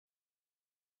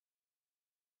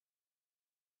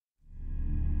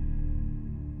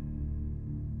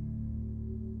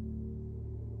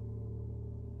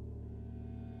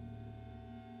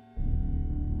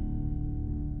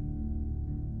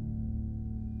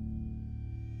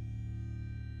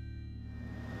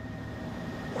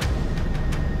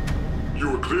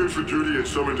Cleared for duty and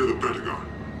summoned to the Pentagon.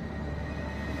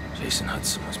 Jason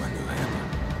Hudson was my new handler.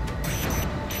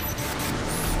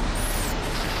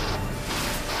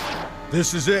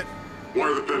 This is it.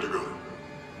 Why the Pentagon?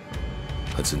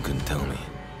 Hudson couldn't tell me.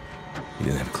 He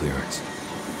didn't have clearance.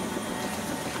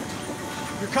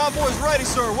 Your convoy's ready,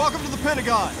 sir. Welcome to the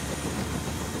Pentagon.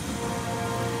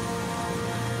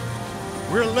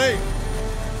 We're late.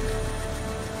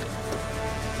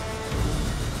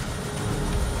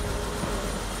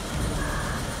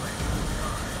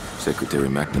 Secretary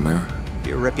McNamara?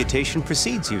 Your reputation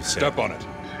precedes you, sir. Step on it.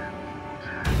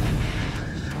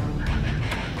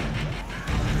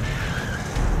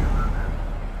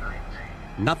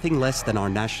 Nothing less than our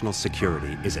national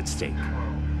security is at stake.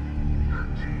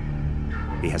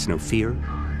 He has no fear,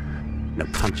 no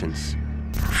conscience,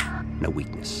 no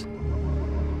weakness.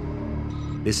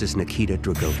 This is Nikita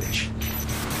Dragovich.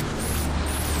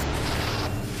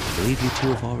 I believe you two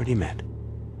have already met.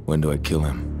 When do I kill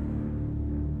him?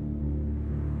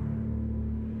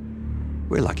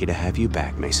 We're lucky to have you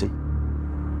back, Mason.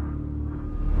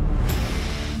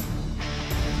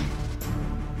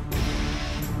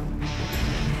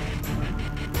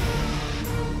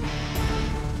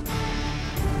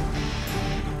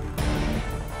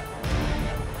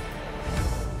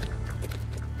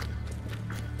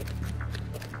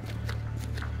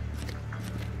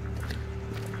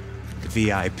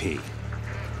 VIP.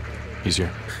 He's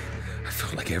here. I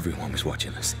felt like everyone was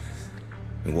watching us.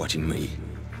 And watching me.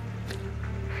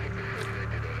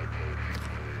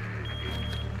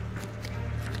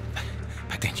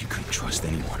 Back then you couldn't trust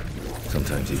anyone.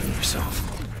 Sometimes even yourself.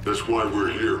 That's why we're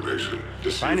here, Mason.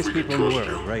 To see Finest if we people can in the trust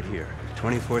world, you. right here.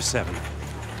 24/7.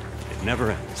 It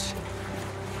never ends.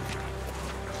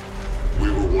 We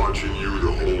were watching you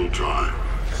the whole time.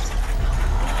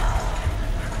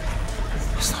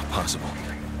 It's not possible.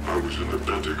 I was in the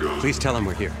Pentagon. Please tell him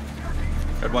we're here.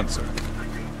 At once, sir.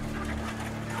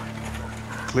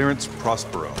 Clearance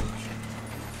Prospero.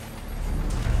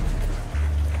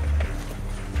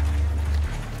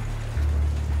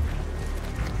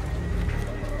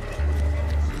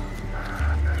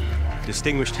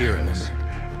 Distinguished heroes.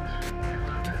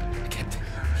 I kept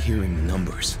hearing the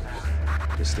numbers.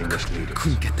 Distinguished leaders.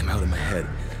 Couldn't get them out of my head.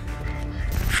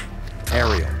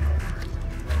 Ariel.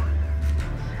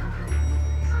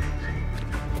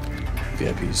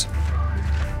 VIPs.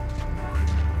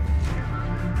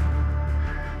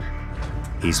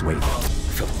 He's waiting. I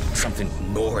felt something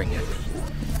gnawing at me.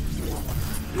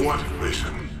 What,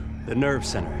 Mason? The nerve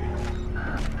center.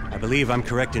 I believe I'm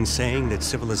correct in saying that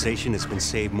civilization has been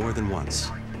saved more than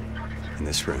once. In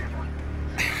this room.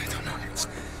 I don't know.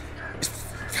 It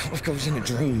felt like I was in a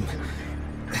dream.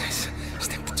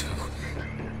 Step 2.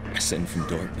 Ascend from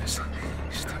darkness.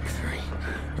 Step 3.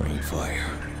 Rain fire.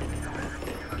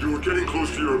 You were getting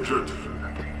close to your objective.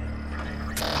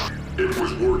 It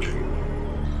was working.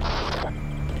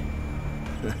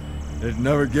 It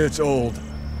never gets old.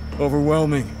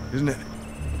 Overwhelming, isn't it?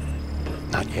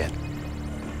 Not yet.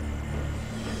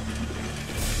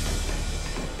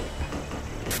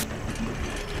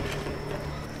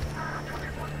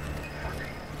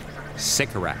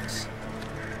 Sycorax.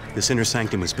 This inner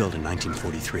sanctum was built in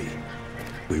 1943.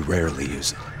 We rarely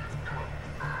use it.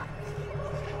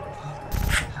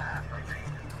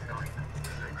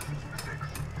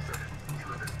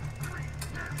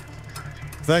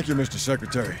 Thank you, Mr.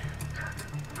 Secretary.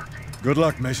 Good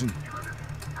luck, Mason.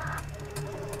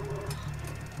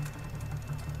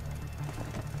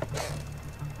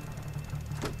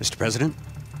 Mr. President?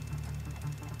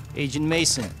 Agent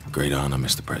Mason, Great honor,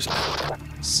 Mr. President.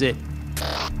 sit.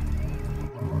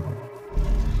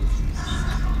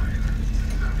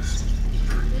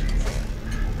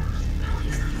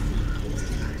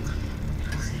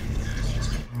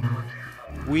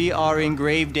 We are in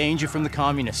grave danger from the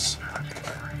communists.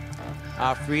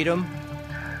 Our freedom,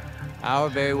 our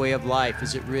very way of life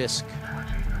is at risk.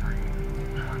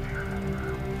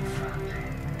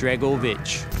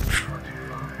 Dragovich.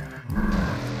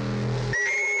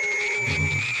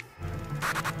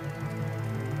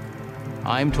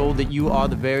 I'm told that you are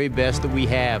the very best that we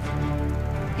have.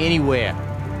 Anywhere.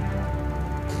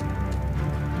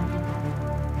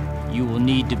 You will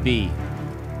need to be.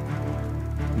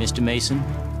 Mr. Mason,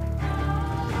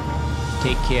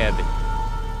 take care of it.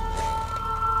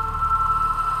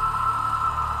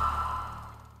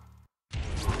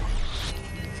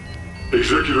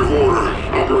 Executive order.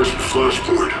 Operation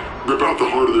Flashpoint. Rip out the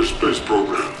heart of their space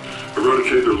program.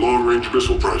 Eradicate their long-range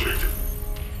missile project.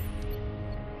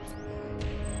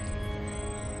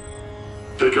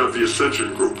 Take out the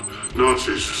Ascension Group.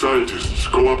 Nazis, scientists,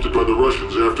 co-opted by the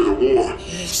Russians after the war.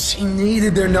 She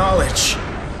needed their knowledge.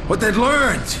 What they'd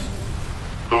learned!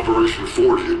 Operation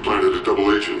 40 had planted a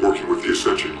double agent working with the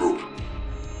Ascension Group.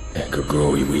 Edgar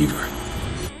Growy Weaver.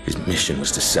 His mission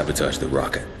was to sabotage the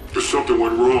rocket. But something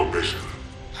went wrong, Mason.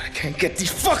 I can't get these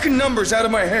fucking numbers out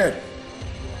of my head!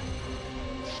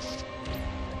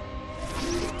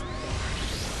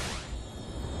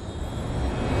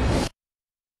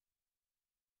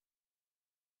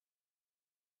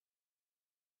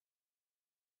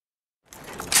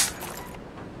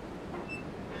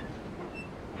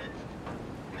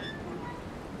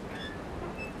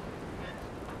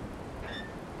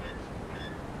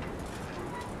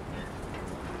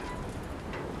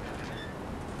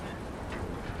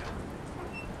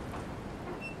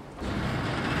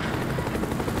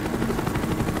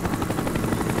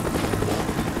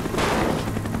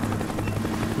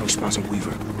 Sponsor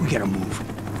Weaver. We gotta move.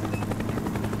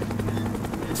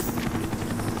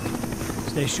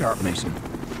 Stay sharp, Mason.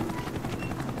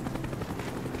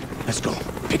 Let's go.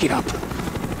 Pick it up.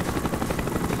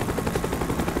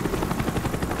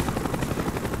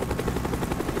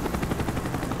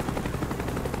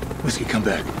 Whiskey, come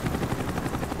back.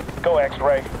 Go,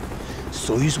 X-Ray.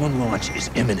 Soyuz 1 launch is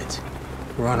imminent.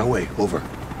 We're on our way. Over.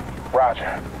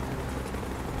 Roger.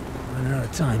 Running out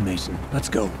of time, Mason. Let's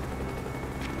go.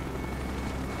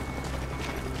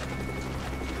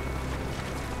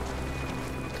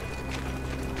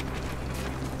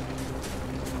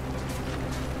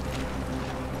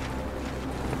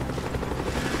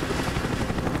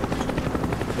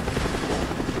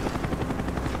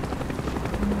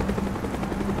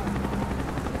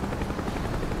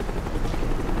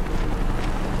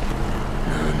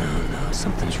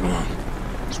 Something's wrong.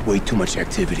 There's way too much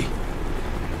activity.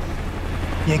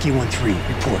 Yankee 1-3,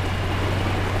 report.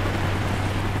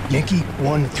 Yankee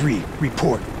 1-3,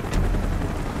 report.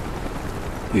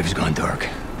 Weaver's gone dark.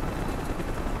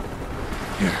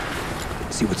 Here,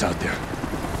 see what's out there.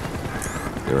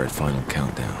 They're at final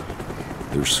countdown.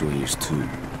 There's Soyuz 2,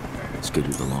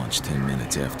 scheduled to launch 10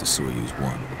 minutes after Soyuz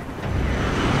 1.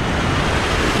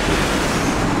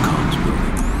 Comms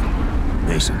building.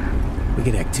 Mason, we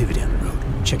get activity on the road.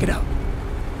 Check it out.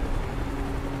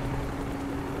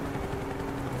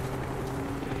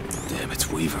 Damn,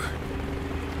 it's Weaver.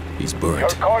 He's burnt. Your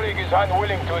colleague is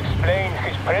unwilling to explain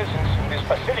his presence in this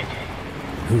facility.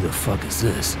 Who the fuck is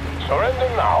this? Surrender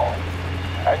now,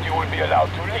 and you will be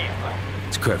allowed to leave.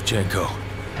 It's Kravchenko.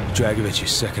 Dragovich is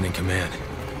second in command.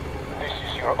 This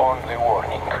is your only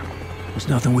warning. There's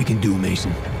nothing we can do,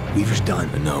 Mason. Weaver's done.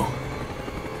 I know.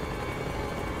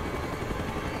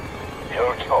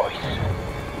 Your choice.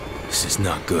 This is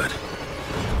not good.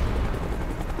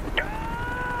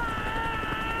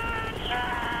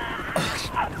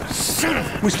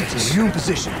 Whiskey team, you're in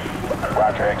position.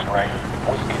 Roger, X-Ray.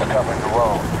 Whiskey's covering the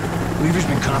road. Weaver's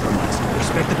been compromised.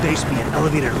 Expect the base to be an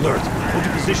elevated alert. Hold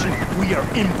your position. We are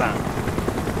inbound.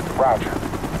 Roger.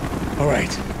 All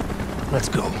right. Let's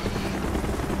go.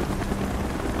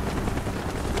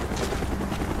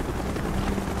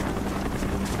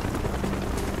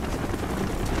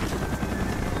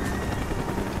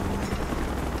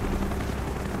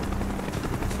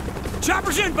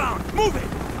 Chopper's inbound! Move it!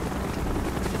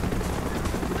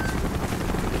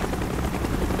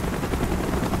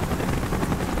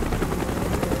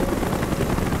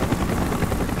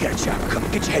 Get a chopper. Come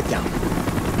on, get your head down.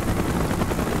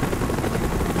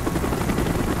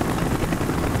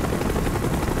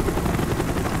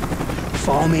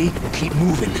 Follow me and keep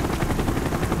moving.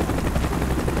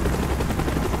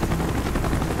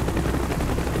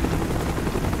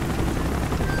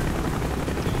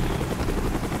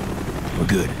 We're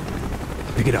good.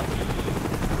 Pick it up.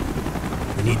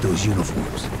 We need those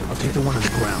uniforms. I'll take the one on the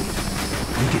ground.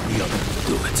 You get the other.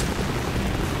 Do it.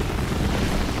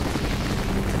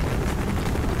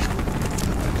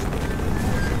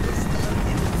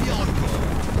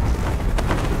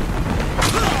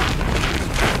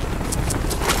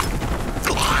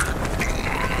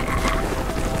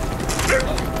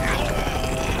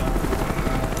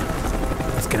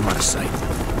 Let's get him out of sight.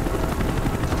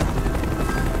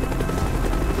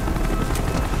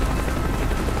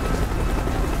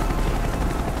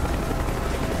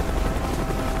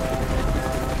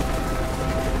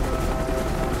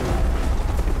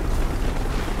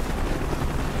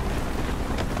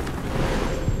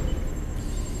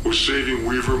 Was saving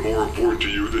Weaver more important to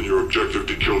you than your objective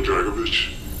to kill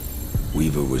Dragovich?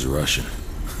 Weaver was Russian.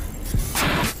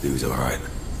 He was all right.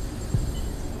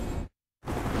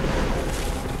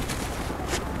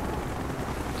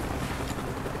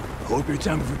 Hope your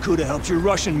time for Kuda helps your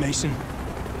Russian, Mason.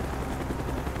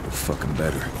 Fucking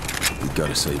better. We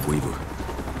gotta save Weaver.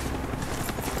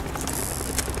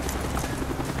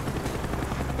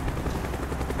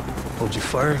 Hold your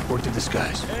fire, work the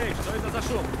disguise. Эй, что это за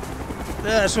шум?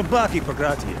 Да, собаки по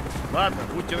гратье. Ладно,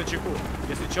 будьте начеку.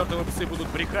 Если чертовы псы будут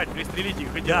брехать, пристрелите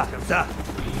их и делать конца. Да.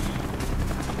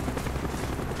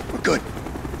 We're good.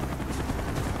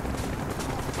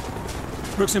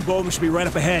 Brooks and Bowman should be right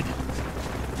up ahead.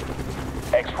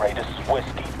 X-ray, this is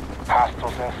Whiskey.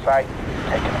 Hostiles in sight.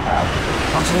 Taking them out.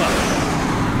 Hustle up.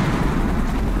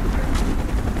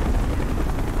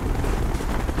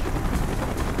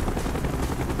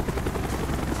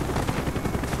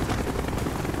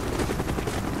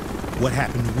 What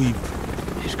happened to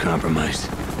Weaver? He's compromised.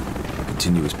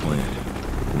 Continue as planned.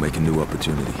 We'll make a new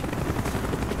opportunity.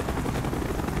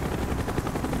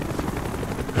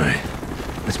 All right,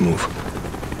 let's move.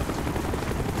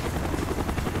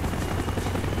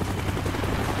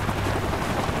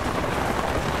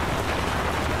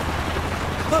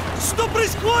 Что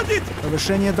происходит?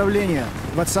 Повышение давления.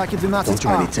 В отсаке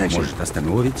 12А. Может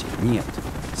остановить? Нет.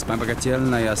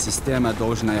 Вспомогательная система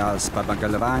должна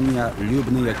вспомогательная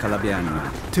любые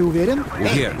колебания. Ты уверен?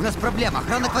 Уверен. У нас проблема.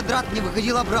 Охрана квадрат не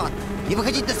выходила обратно. Не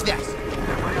выходить на связь.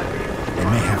 They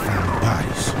may have found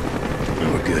bodies.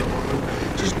 We're good.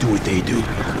 Just do what they do.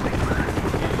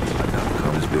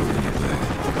 Comms building it back.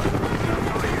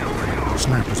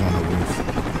 Snipers on the roof.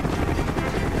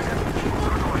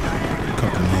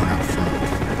 Couple men out front.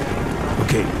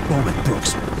 Okay, Bowman,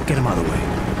 Brooks, get him out of the way.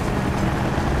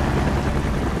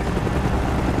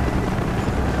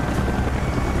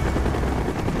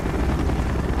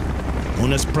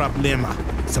 Unas problema.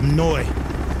 Some noise.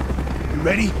 You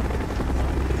ready?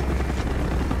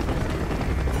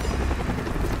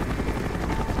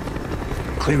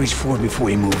 Clear each floor before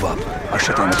you move up. I'll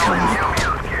shut down the camera.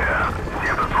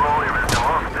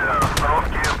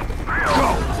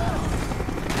 Go!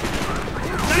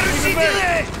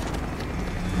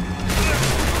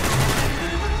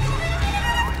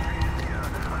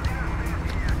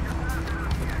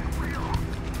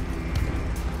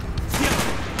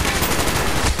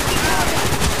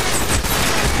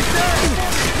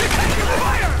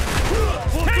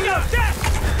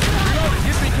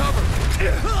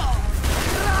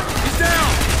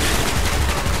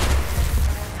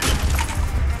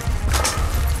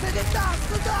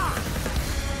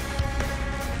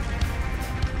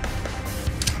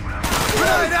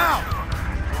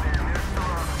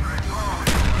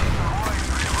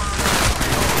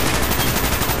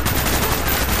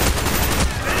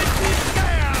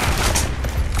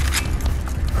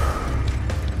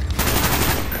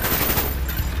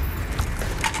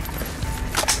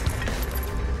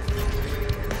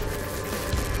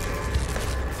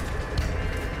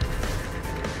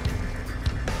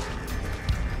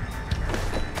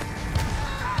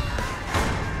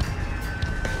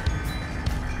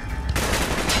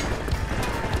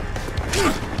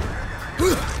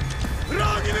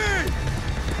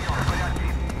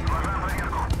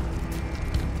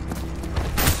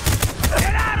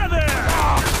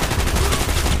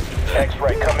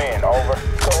 X-ray, come in, over.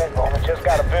 Go ahead, over. Just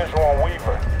got a visual on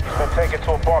Weaver. He's been taken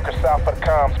to a bunker south of the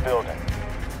comms building.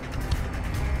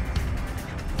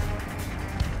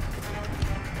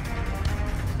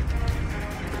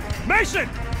 Mason!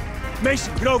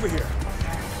 Mason, get over here.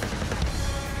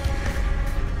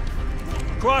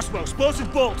 Crossbow,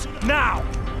 explosive bolts, now!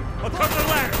 I'll cover the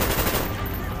ladder.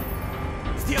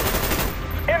 Steal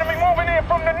it. Enemy moving in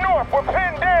from the north. We're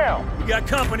pinned down. We got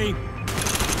company.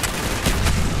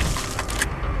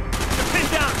 They're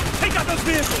pinned down. Take out those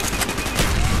vehicles.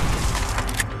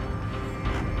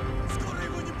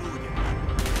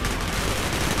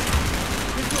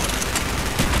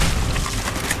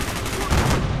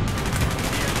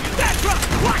 That truck!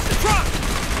 Watch the truck!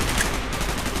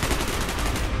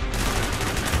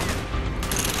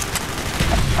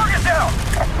 Target down.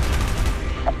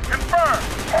 Confirm.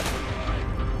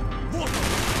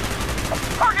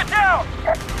 Target down.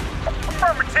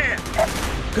 Affirmative.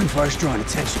 Gunfire's drawing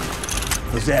attention.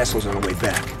 Those assholes on the way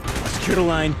back. I'll secure the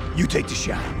line, you take the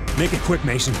shot. Make it quick,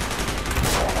 Mason.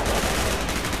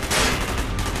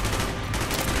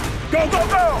 Go, go,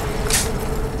 go!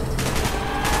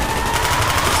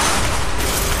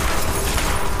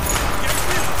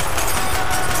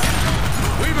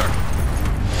 Weaver!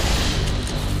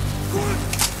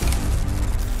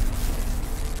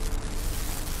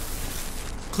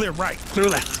 Clear right. Clear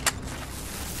left.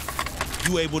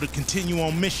 You able to continue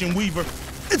on mission, Weaver?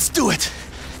 Let's do it!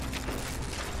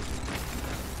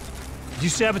 Did you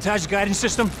sabotage the guidance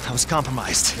system? I was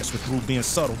compromised. Guess we're through being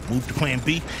subtle. Move to plan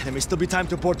B. There may still be time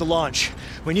to abort the launch.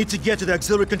 We need to get to the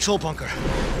auxiliary control bunker.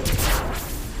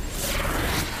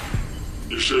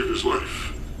 You saved his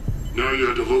life. Now you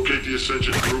had to locate the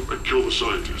Ascension group and kill the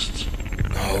scientists.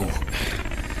 No.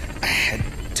 I had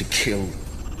to kill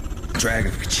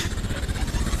Dragovich.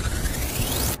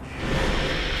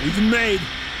 We've been made.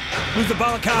 Move the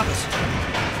balaclavas.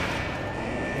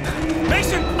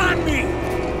 Mason, on me!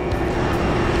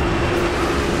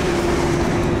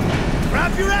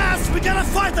 Grab your ass! We got a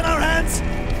fight on our hands!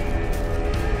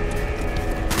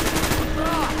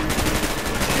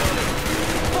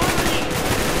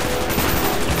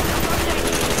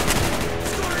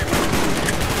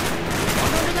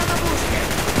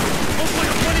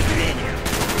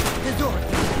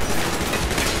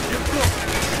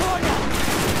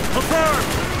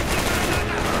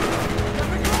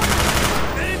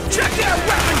 Check that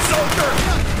weapon, soldier!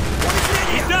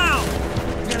 He's down!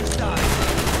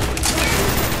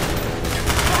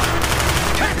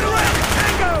 Back around,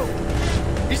 Tango!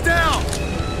 He's down!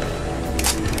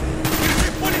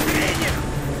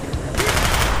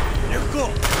 Легко!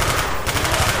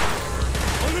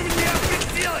 Он у меня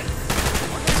прицелен!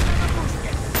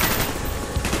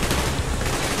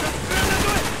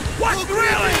 What's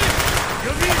drilling?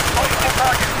 You'll need multiple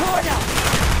targets!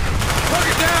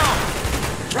 Target down!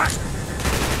 Rush!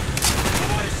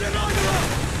 Товарищи Ангела!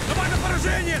 Давай на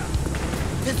поражение!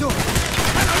 Везу!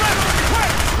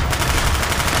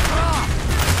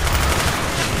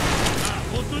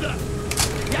 Вот туда!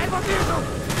 Я его вижу!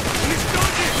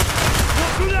 Уничтожить!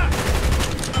 Вот туда!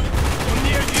 Он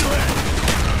не делает!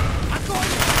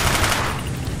 Огонь!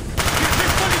 Держи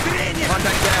в поле зрения!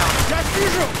 Contact down! Я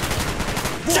вижу!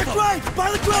 Check right! By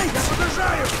the grate! Я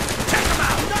подражаю! Check him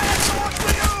out! Дай отсюда!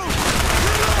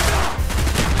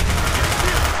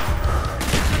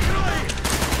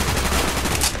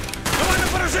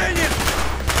 Поражение!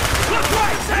 Look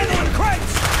right! Anyone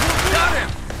crates! Got him!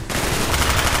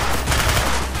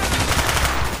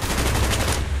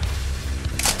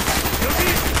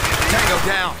 Tango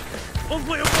down! Он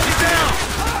мой! He's down!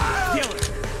 Делай!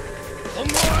 Он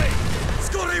мой!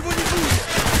 Скоро его не будет!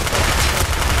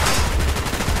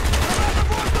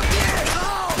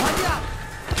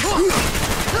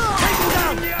 Take him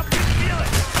down! Не делай!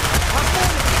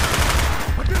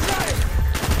 Побежай!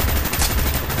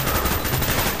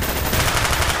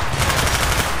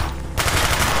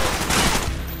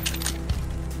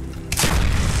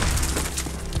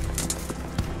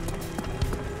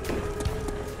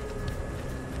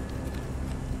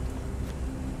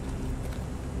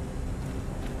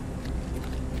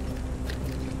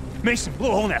 Mason, blow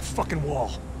a hole in that fucking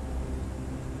wall.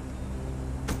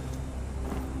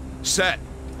 Set.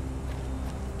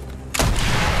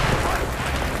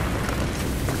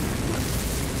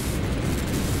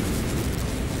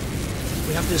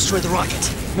 We have to destroy the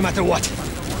rocket, no matter what.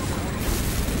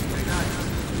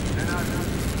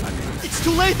 It's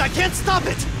too late, I can't stop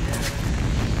it!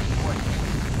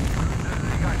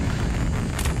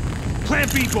 Plan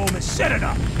B, Bowman, set it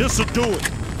up. This'll do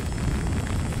it.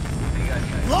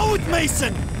 Blow it,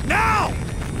 Mason! Now!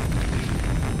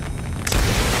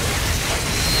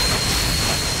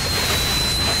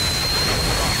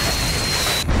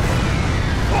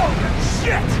 Holy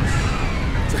shit!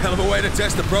 It's a hell of a way to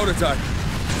test the prototype.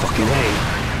 Fucking A.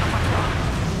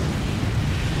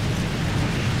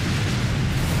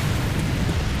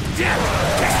 Damn!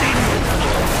 Testing!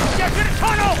 Get to the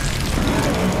tunnel!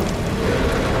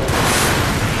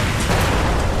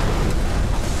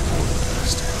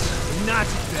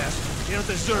 Nazi bastards. They don't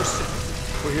deserve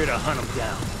it. We're here to hunt them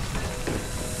down.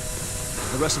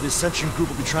 The rest of the Ascension group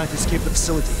will be trying to escape the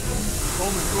facility.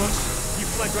 Bowman, Brooks, you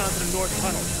flank around to the north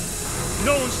tunnel.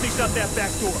 No one sneaks out that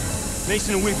back door.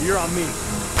 Mason and Weaver, you're on me.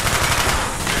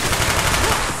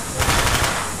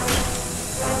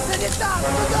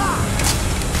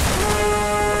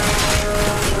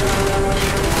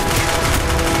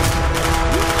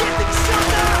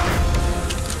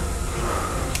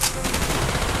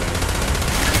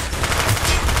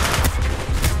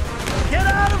 Get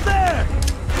out of there!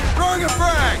 Throwing a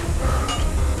frag!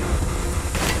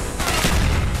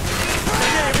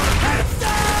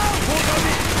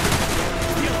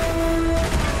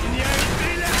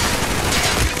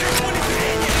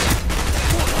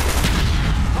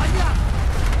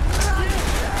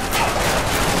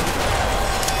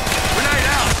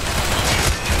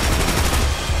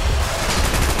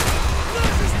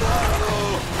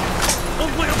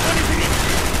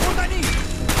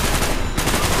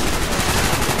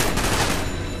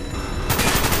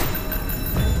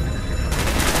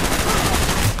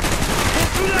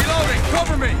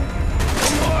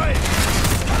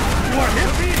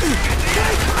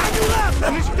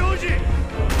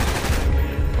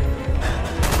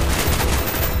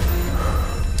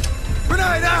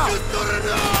 Grenade out!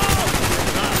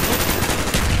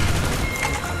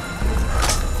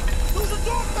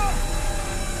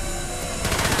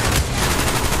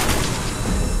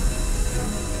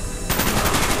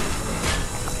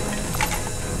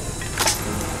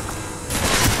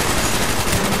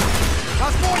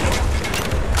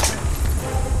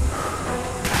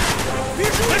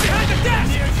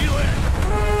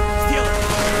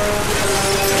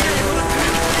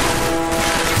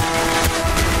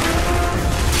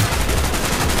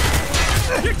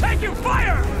 Taking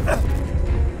fire!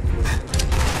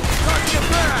 Target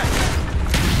back!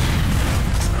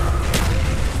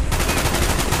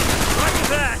 Roger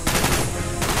that!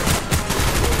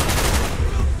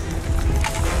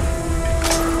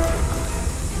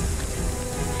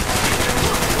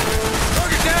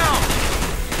 Target down!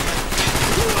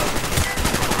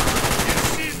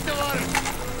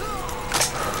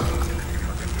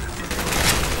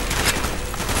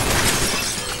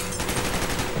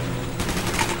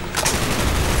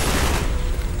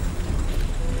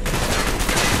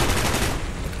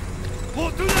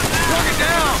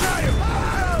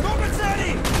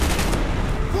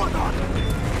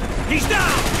 He's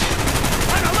down!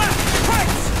 On the left!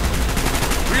 Right!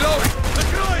 Reloading!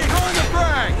 Throwing the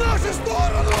frag! Нашу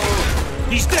сторону!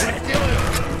 He's dead!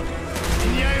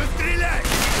 Меняю стрелять!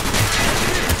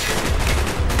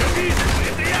 Я вижу,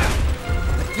 это я!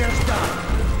 Подтверждаю!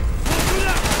 Вот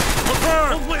сюда!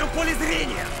 Он в моем поле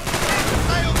зрения!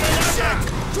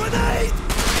 Grenade!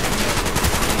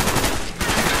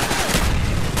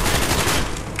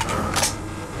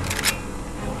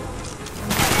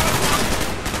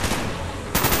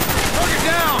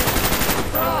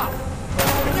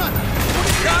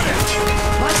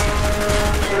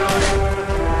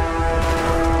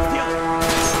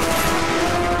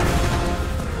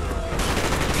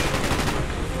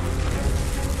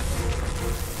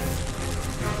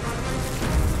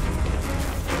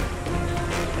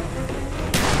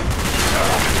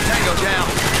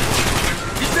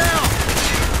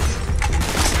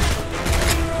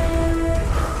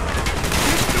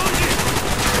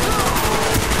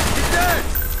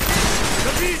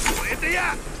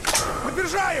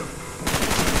 Подбежаю!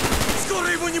 Скоро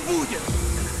его не будет!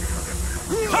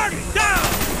 Target down!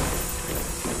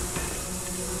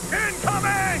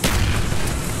 Incoming!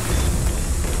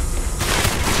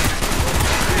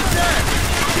 He's dead!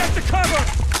 Get the cover!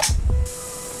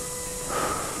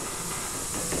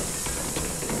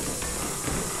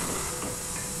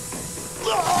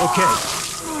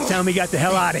 Okay. Time we got the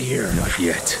hell out of here. Not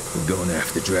yet. We're going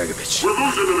after Dragovich. We're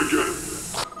losing them again.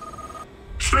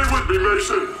 Stay with me,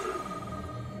 Mason.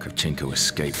 Kravchenko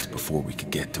escaped before we could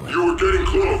get to him. You were getting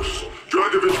close.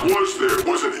 Dragovich was there,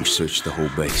 wasn't he? We searched the whole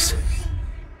base.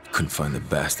 Couldn't find the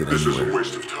bastard This is anywhere. a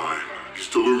waste of time. He's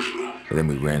delusional. But then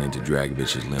we ran into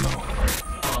Dragovich's limo.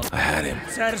 I had him.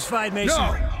 Satisfied, Mason?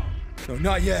 No,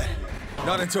 not yet.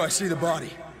 Not until I see the body.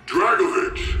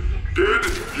 Dragovich, did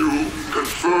you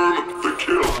confirm the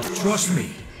kill? Trust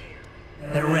me.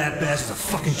 That rat bast's a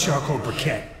fucking charcoal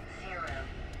briquette.